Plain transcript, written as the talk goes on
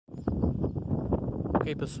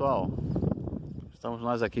Ok, pessoal, estamos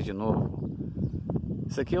nós aqui de novo.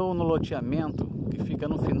 Isso aqui é no loteamento que fica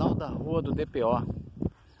no final da rua do DPO,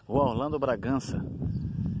 Rua Orlando Bragança.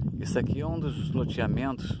 Isso aqui é um dos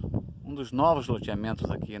loteamentos, um dos novos loteamentos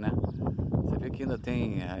aqui, né? Você vê que ainda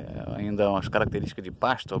tem umas características de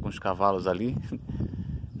pasto, alguns cavalos ali.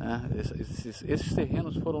 Né? Esses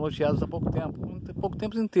terrenos foram loteados há pouco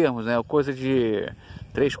tempo em termos, né? Coisa de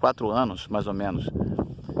 3, 4 anos, mais ou menos.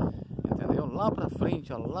 Entendeu? Lá pra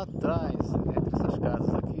frente, ó, lá atrás, entre essas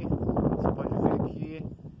casas aqui, você pode ver que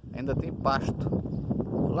ainda tem pasto.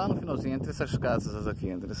 Lá no finalzinho, entre essas casas aqui,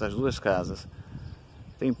 entre essas duas casas,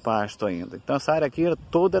 tem pasto ainda. Então essa área aqui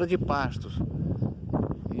toda era de pastos.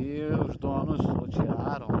 E os donos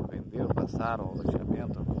lotearam, venderam, passaram o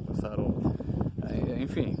loteamento,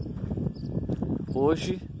 enfim.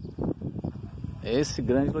 Hoje é esse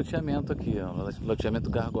grande loteamento aqui, ó,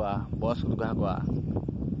 loteamento gargoá, bosque do gargoá.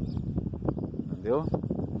 Entendeu?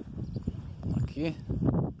 Aqui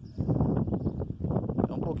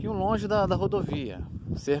é um pouquinho longe da rodovia,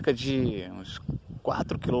 cerca de uns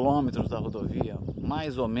 4 quilômetros da rodovia,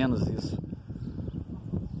 mais ou menos isso.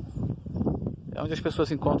 É onde as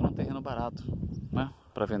pessoas encontram um terreno barato, né,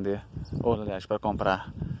 para vender, ou aliás, para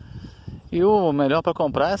comprar. E o melhor para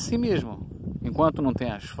comprar é assim mesmo, enquanto não tem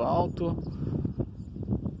asfalto,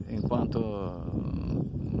 enquanto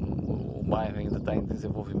o bairro ainda está em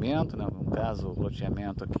desenvolvimento, né, no caso o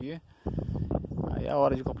loteamento aqui, aí a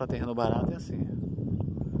hora de comprar terreno barato é assim.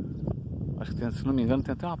 Acho que tem, se não me engano,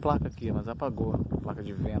 tem até uma placa aqui, mas apagou. Placa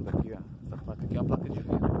de venda aqui, ó. Essa placa aqui é uma placa de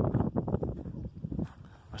venda.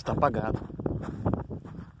 Mas está apagado.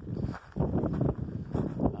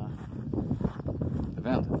 Tá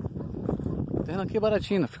vendo? O terreno aqui é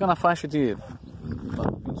baratinho, fica na faixa de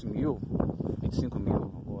 20 mil, 25 mil,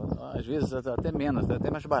 às vezes até menos, até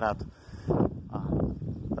mais barato.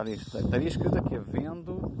 Tá ali, estaria escrito aqui,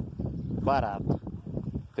 vendo barato.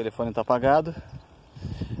 O telefone está apagado.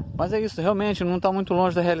 Mas é isso, realmente não está muito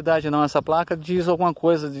longe da realidade não. Essa placa diz alguma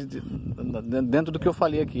coisa dentro do que eu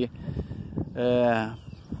falei aqui.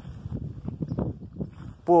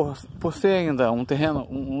 Por ser ainda um terreno,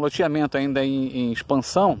 um loteamento ainda em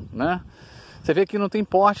expansão, né? Você vê que não tem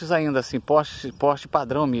postes ainda, assim, poste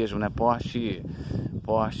padrão mesmo, né? Poste,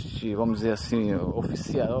 vamos dizer assim,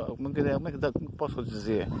 oficial, como posso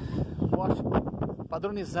dizer? Poste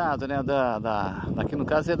padronizado, né? Aqui no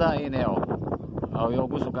caso é da Enel. Em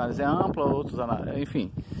alguns lugares é ampla, outros,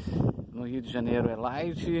 enfim, no Rio de Janeiro é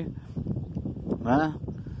light, né?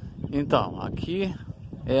 Então, aqui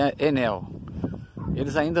é Enel.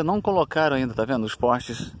 Eles ainda não colocaram ainda, tá vendo, os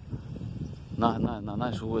postes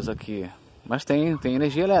nas ruas aqui, mas tem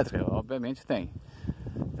energia elétrica, obviamente tem,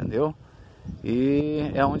 entendeu?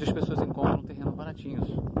 E é onde as pessoas encontram terrenos baratinhos,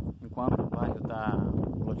 enquanto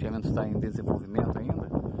o loteamento está em desenvolvimento ainda,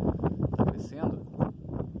 está crescendo.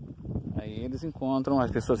 Aí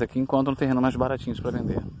as pessoas aqui encontram terreno mais baratinhos para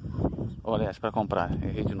vender. Ou aliás, para comprar,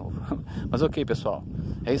 errei de novo. Mas ok, pessoal,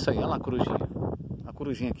 é isso aí, olha lá a corujinha. A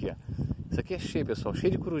corujinha aqui, ó. Isso aqui é cheio, pessoal,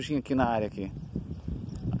 cheio de corujinha aqui na área aqui.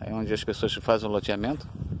 Aí onde as pessoas fazem o loteamento,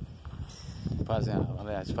 fazem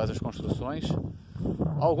as construções.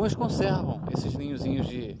 Alguns conservam esses ninhozinhos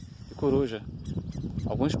de coruja.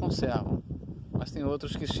 Alguns conservam. Mas tem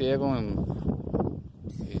outros que chegam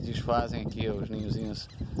e desfazem aqui os ninhozinhos.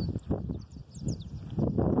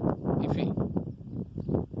 Enfim,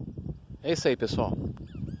 é isso aí, pessoal.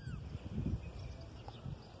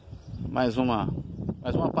 Mais uma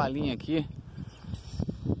palhinha aqui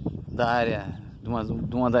da área,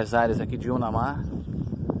 de uma das áreas aqui de Unamar,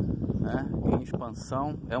 né? Em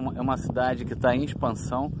expansão. É uma cidade que está em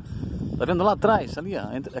expansão. Tá vendo lá atrás, ali, ó,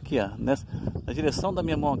 aqui, ó, na direção da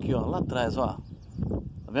minha mão aqui, ó, lá atrás, ó.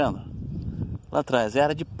 Tá vendo? Lá atrás é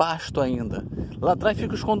área de pasto ainda. Lá atrás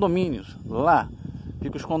ficam os condomínios. Lá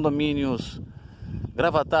fica os condomínios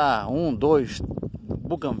Gravatar 1, 2,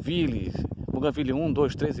 Bougainville 1,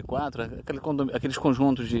 2, 3 e 4, aqueles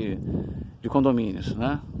conjuntos de condomínios,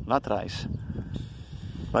 né? Lá atrás.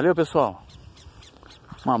 Valeu, pessoal.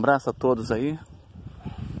 Um abraço a todos aí.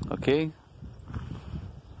 Ok?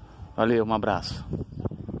 Valeu, um abraço.